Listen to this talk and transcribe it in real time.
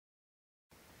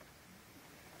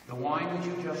The wine that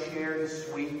you just shared is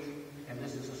sweet, and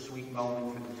this is a sweet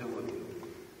moment for the two of you.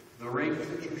 The rings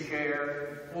that you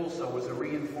share also is a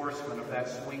reinforcement of that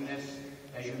sweetness.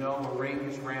 As you know, a ring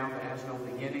is round, it has no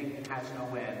beginning, it has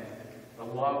no end. The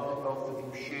love that both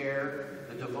of you share,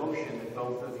 the devotion that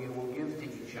both of you will give to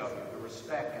each other, the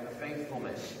respect and the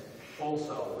faithfulness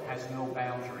also has no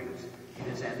boundaries. It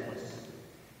is endless.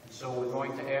 And so we're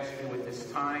going to ask you at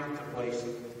this time to place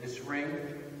this ring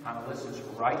on Alyssa's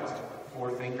right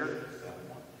forefinger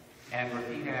and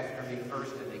repeat after me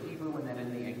first in the Hebrew and then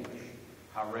in the English.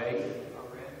 Hare,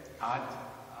 At,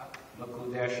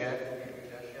 Mekudeshet,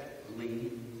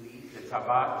 Li,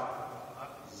 Tabat,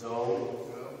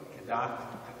 Zo, Kedat,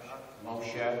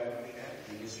 Moshe,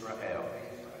 Yisrael.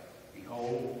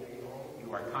 Behold,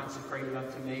 you are consecrated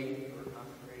unto me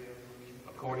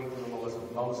according to the laws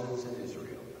of Moses and Israel.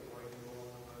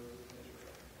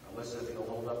 Alyssa, if you'll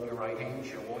hold up your right hand,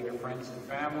 show all your friends and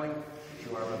family that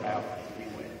you are about to be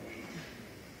with.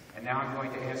 And now I'm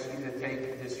going to ask you to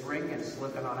take this ring and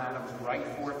slip it on Adam's right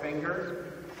forefinger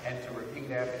and to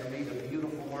repeat after me the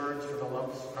beautiful words from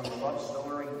the love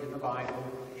story in the Bible,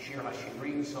 Shir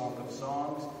HaShirim, Song of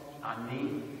Songs,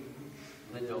 Ani,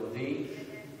 Lidodi,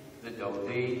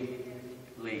 Lidodi,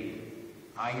 Li.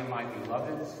 I am my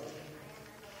beloved's,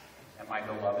 and my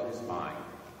beloved is mine.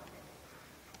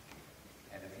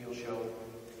 And if you'll show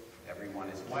everyone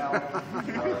as well,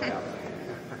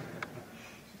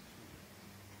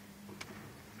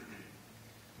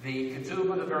 the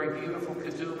ketubah, the very beautiful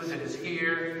ketubah that is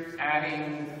here,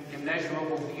 adding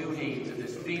immeasurable beauty to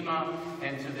this bima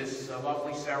and to this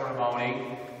lovely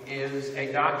ceremony, is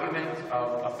a document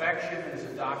of affection, it is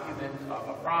a document of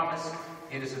a promise,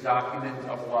 it is a document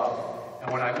of love.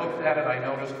 And when I looked at it, I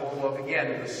noticed all of,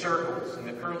 again, the circles and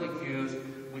the curlicues,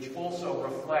 which also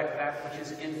reflect that which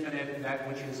is infinite and that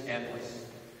which is endless.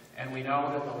 And we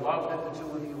know that the love that the two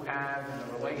of you have and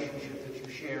the relationship that you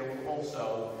share will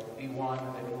also be one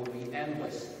that will be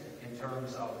endless in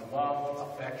terms of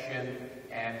love, affection,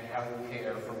 and how you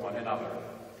care for one another.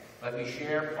 Let me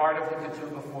share part of the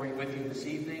ketubah with you this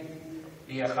evening.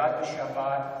 B'echad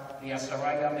b'Shabbat,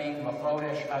 b'Yasara Yamim,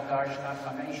 b'Chodesh Adar Shnat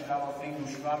Chamesh Alafim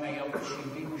U'Shva Me'ot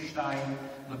Shivim U'Shtayim,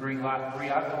 l'Briat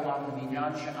Olam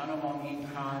L'Minyan She'anu Momin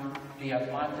Kan,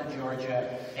 b'Atlanta,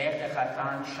 Georgia, Et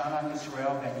Echatan, Shana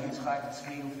Yisrael, Ben Yitzchak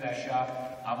Tzvi Ufesha,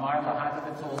 Amar Lahad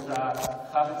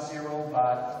B'Tolda, Chavet Zero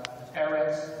Bat,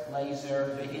 Peretz,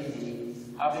 Laser, V'Hindi,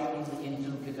 Havim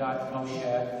into Kedat Moshe,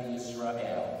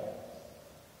 V'Yisrael.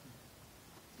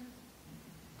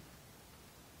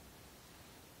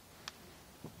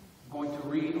 I'm going to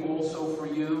read also for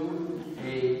you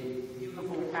a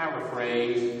beautiful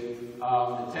paraphrase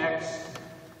of the text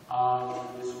of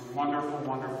this wonderful,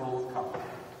 wonderful couple.